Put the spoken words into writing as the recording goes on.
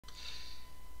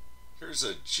Here's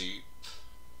a Jeep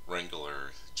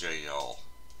Wrangler JL.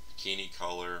 Bikini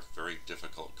color, very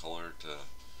difficult color to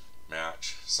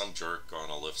match. Some jerk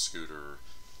on a Lyft scooter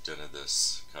dented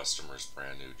this customer's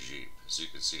brand new Jeep. As you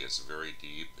can see, it's very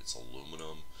deep, it's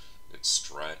aluminum, it's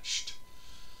stretched.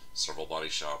 Several body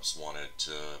shops wanted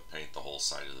to paint the whole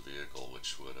side of the vehicle,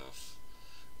 which would have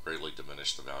greatly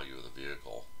diminished the value of the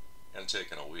vehicle and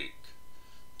taken a week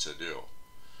to do.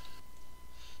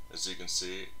 As you can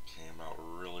see, it came out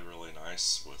really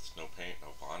nice with no paint, no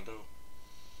Bondo,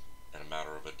 in a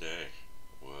matter of a day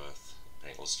with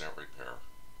paintless dent repair.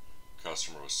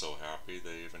 Customer was so happy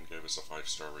they even gave us a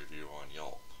 5-star review on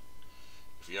Yelp.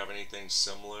 If you have anything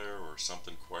similar or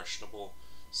something questionable,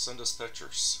 send us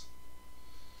pictures.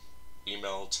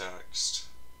 Email, text,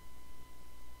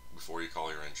 before you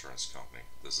call your insurance company.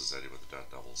 This is Eddie with the Dent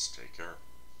Devils. Take care.